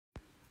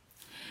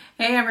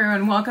Hey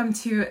everyone, welcome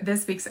to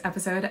this week's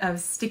episode of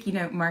Sticky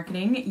Note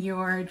Marketing,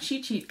 your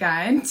cheat sheet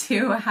guide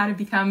to how to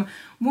become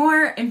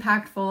more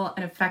impactful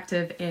and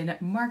effective in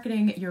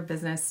marketing your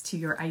business to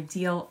your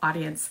ideal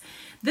audience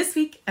this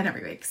week and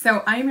every week.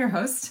 So I am your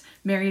host,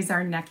 Mary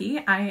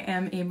Zarnecki. I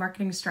am a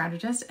marketing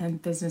strategist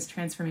and business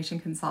transformation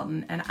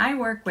consultant, and I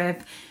work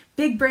with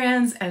big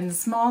brands and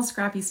small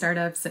scrappy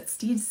startups at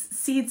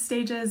seed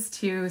stages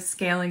to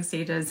scaling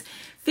stages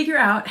figure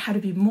out how to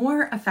be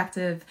more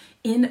effective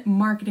in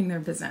marketing their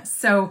business.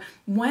 So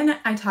when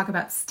I talk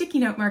about sticky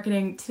note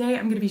marketing, today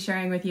I'm going to be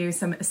sharing with you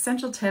some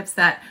essential tips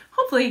that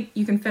hopefully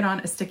you can fit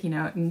on a sticky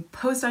note and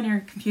post on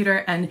your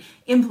computer and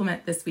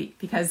implement this week,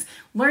 because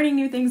learning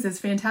new things is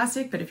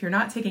fantastic, but if you're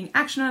not taking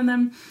action on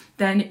them,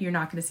 then you're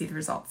not going to see the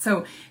results.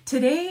 So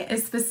today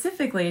is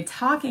specifically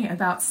talking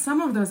about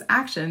some of those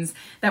actions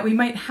that we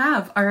might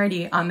have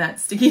already on that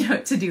sticky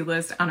note to-do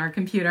list on our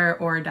computer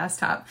or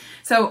desktop.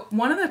 So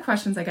one of the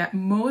questions I get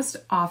most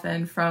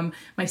often from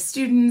my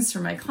students,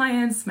 from my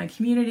clients, my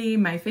community,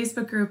 my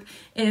Facebook group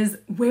is,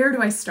 where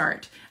do I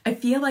start? I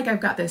feel like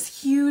I've got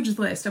this huge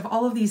list of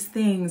all of these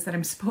things that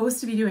I'm supposed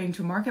to be doing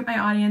to market my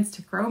audience,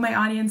 to grow my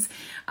audience,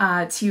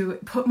 to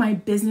put my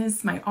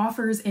business, my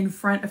offers in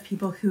front of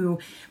people who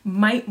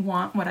might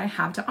want what I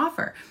have to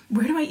offer.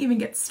 Where do I even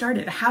get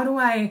started? How do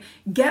I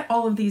get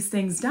all of these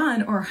things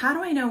done? Or how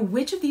do I know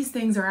which of these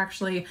things are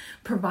actually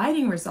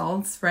providing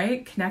results,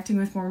 right? Connecting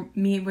with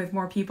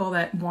more people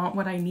that want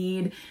what I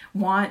need,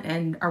 want,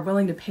 and are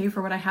willing to pay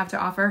for what I have to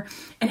offer.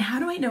 And how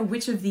do I know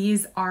which of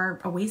these are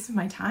a waste of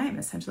my time,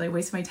 essentially a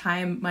waste of my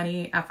time,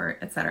 money, effort,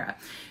 etc.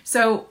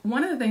 So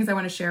one of the things I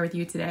want to share with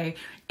you today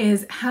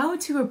is how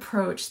to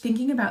approach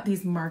thinking about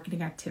these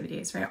marketing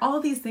activities, right? All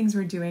of these things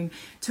we're doing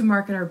to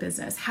market our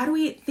business. How do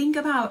we think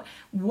about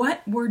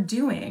what we're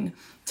doing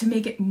to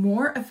make it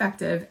more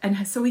effective,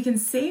 and so we can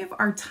save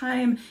our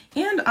time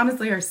and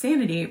honestly our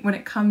sanity when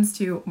it comes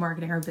to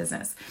marketing our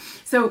business?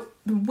 So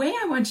the way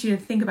I want you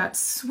to think about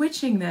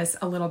switching this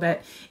a little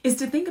bit is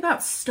to think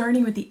about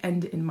starting with the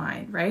end in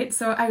mind, right?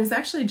 So I was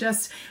actually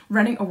just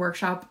running a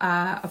workshop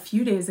a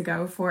few days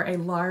ago for a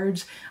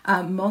large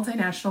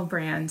multinational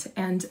brand,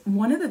 and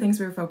one of the things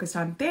we were focused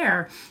on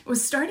there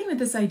was starting with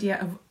this idea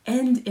of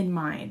end in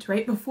mind,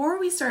 right? Before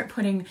we start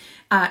putting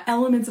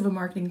elements of a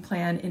marketing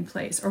plan in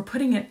place or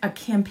putting a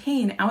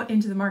campaign out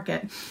into the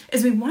market,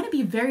 is we want to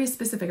be very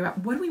specific about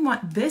what do we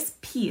want this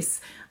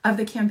piece of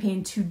the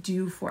campaign to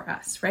do for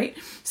us, right?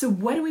 So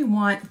what do we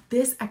want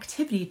this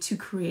activity to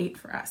create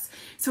for us?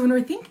 So when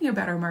we're thinking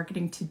about our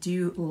marketing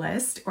to-do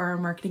list or our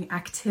marketing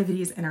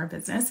activities in our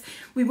business,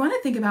 we want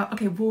to think about,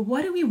 okay, well,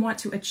 what do we want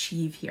to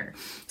achieve here?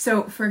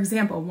 So for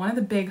example, one of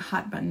the big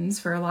hot buttons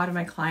for a lot of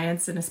my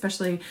clients, and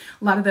especially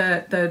a lot of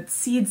the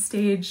seed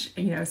stage,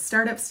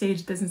 startup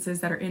stage businesses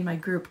that are in my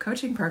group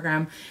coaching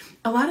program,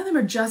 a lot of them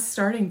are just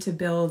starting to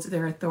build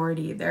their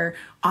authority, their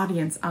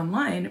audience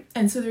online,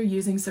 and so they're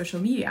using social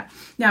media.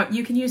 Now,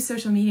 you can use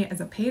social media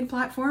as a paid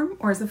platform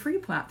or as a free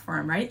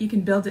platform, right? You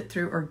can build it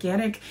through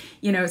organic,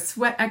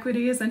 sweat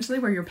equity, essentially,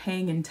 where you're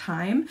paying in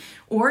time,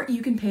 or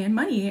you can pay in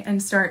money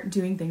and start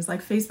doing things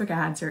like Facebook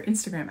ads or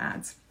Instagram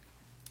ads.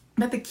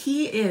 But the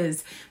key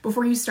is,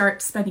 before you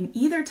start spending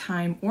either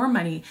time or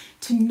money,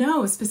 to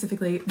know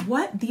specifically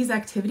what these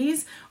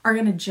activities are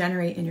going to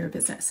generate in your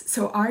business.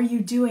 So are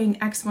you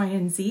doing X, Y,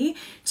 and Z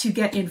to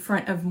get in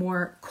front of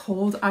more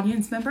cold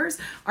audience members?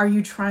 Are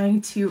you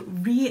trying to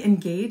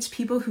re-engage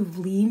people who've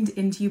leaned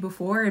into you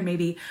before and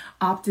maybe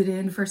opted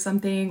in for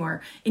something,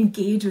 or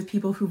engage with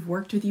people who've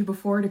worked with you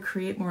before to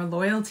create more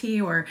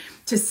loyalty, or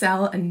to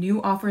sell a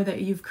new offer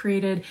that you've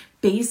created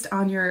based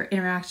on your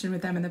interaction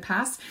with them in the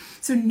past?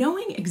 So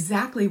knowing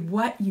exactly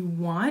what you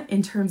want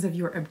in terms of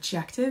your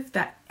objective,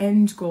 that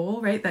end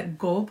goal, right? That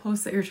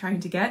goalpost that you're trying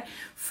to get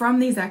from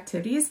these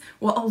activities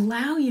will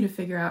allow you to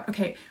figure out,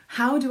 okay,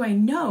 how do I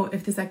know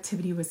if this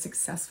activity was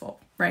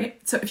successful,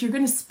 right? So if you're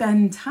going to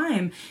spend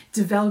time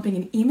developing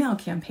an email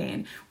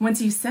campaign,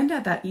 once you send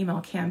out that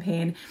email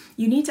campaign,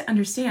 you need to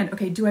understand,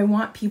 okay, do I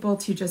want people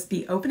to just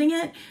be opening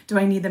it? Do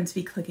I need them to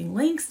be clicking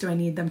links? Do I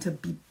need them to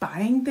be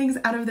buying things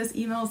out of this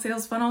email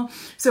sales funnel?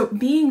 So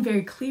being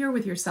very clear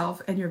with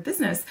yourself and your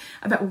business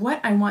about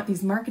what I want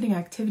these marketing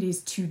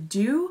activities to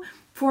do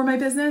for my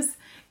business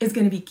is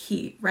going to be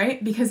key,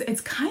 right? Because it's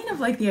kind of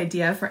like the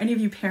idea, for any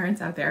of you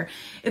parents out there,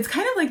 it's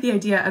kind of like the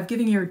idea of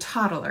giving your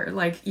toddler,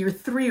 like your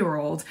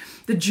 3-year-old,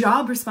 the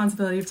job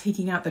responsibility of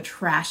taking out the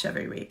trash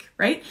every week,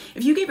 right?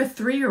 If you gave a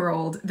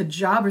 3-year-old the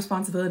job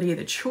responsibility,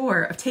 the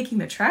chore of taking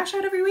the trash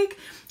out every week,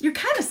 you're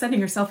kind of setting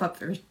yourself up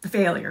for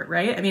failure,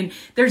 right? I mean,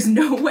 there's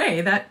no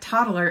way that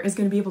toddler is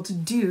going to be able to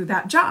do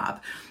that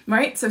job,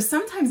 right? So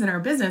sometimes in our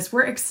business,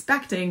 we're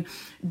expecting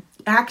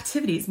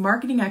activities,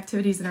 marketing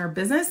activities in our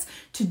business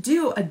to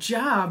do a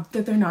job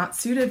that they're not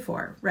suited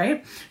for,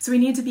 right? So we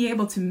need to be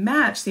able to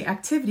match the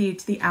activity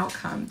to the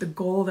outcome, the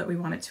goal that we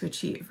want it to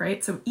achieve,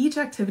 right? So each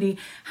activity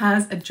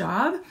has a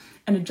job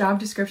and a job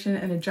description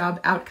and a job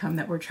outcome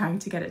that we're trying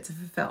to get it to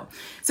fulfill.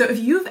 So if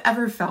you've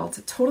ever felt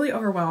totally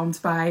overwhelmed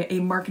by a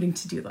marketing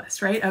to-do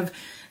list, right, of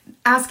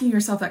asking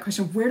yourself that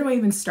question, where do I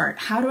even start?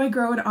 How do I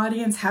grow an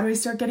audience? How do I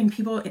start getting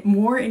people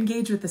more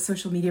engaged with the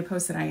social media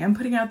posts that I am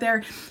putting out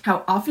there?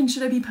 How often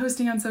should I be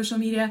posting on social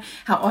media?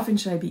 How often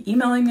should I be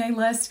emailing my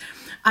list?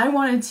 I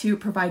wanted to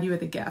provide you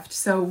with a gift.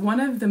 So one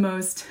of the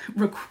most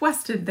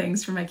requested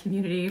things from my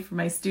community, from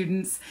my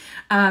students,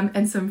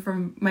 and some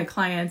from my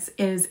clients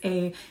is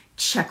a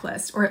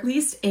checklist, or at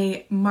least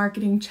a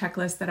marketing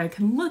checklist that I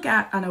can look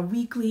at on a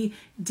weekly,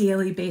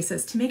 daily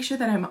basis to make sure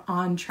that I'm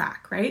on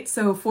track, right?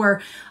 So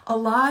for a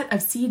lot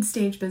of seed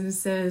stage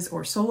businesses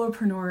or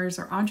solopreneurs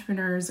or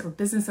entrepreneurs or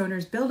business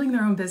owners building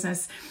their own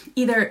business,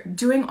 either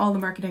doing all the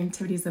marketing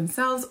activities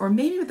themselves or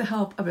maybe with the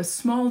help of a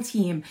small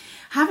team,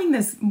 having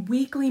this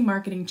weekly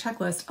marketing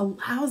checklist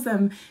allows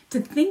them to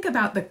think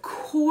about the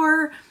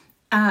core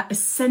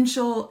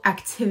essential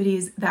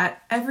activities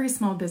that every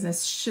small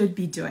business should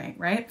be doing,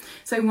 right?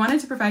 So I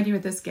wanted to provide you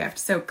with this gift.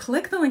 So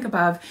click the link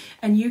above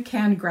and you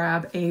can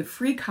grab a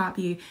free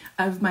copy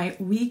of my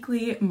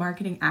weekly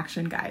marketing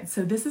action guide.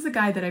 So this is a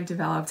guide that I've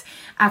developed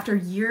after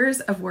years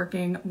of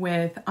working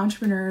with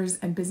entrepreneurs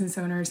and business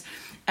owners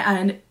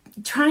and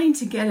trying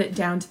to get it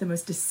down to the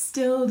most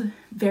distilled,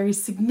 very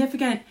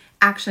significant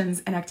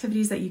actions and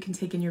activities that you can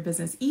take in your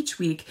business each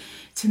week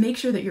to make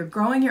sure that you're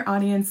growing your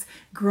audience,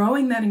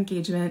 growing that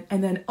engagement,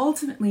 and then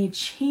ultimately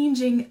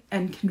changing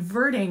and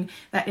converting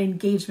that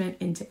engagement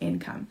into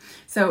income.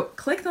 So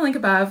click the link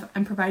above.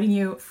 I'm providing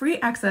you free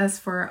access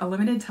for a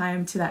limited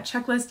time to that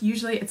checklist.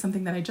 Usually it's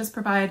something that I just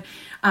provide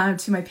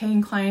to my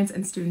paying clients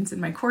and students in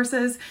my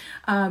courses,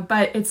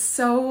 but it's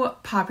so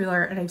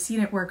popular and I've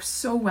seen it work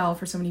so well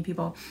for so many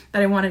people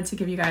that I wanted to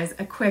give you guys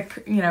a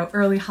quick,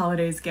 early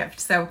holidays gift.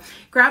 So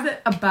grab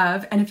it above.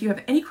 And if you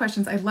have any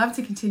questions, I'd love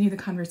to continue the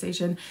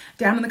conversation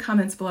down in the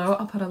comments below.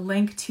 I'll put a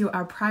link to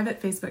our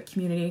private Facebook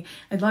community.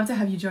 I'd love to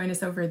have you join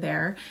us over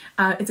there.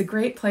 It's a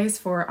great place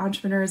for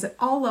entrepreneurs at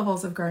all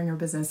levels of growing your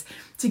business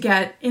to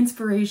get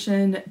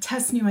inspiration,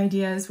 test new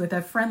ideas with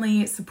a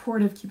friendly,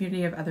 supportive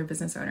community of other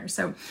business owners.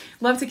 So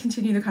love to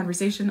continue the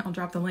conversation. I'll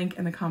drop the link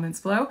in the comments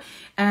below,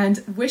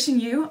 and wishing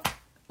you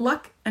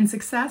luck and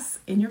success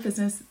in your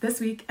business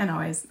this week and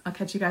always. I'll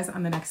catch you guys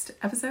on the next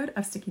episode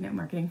of Sticky Note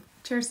Marketing.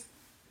 Cheers.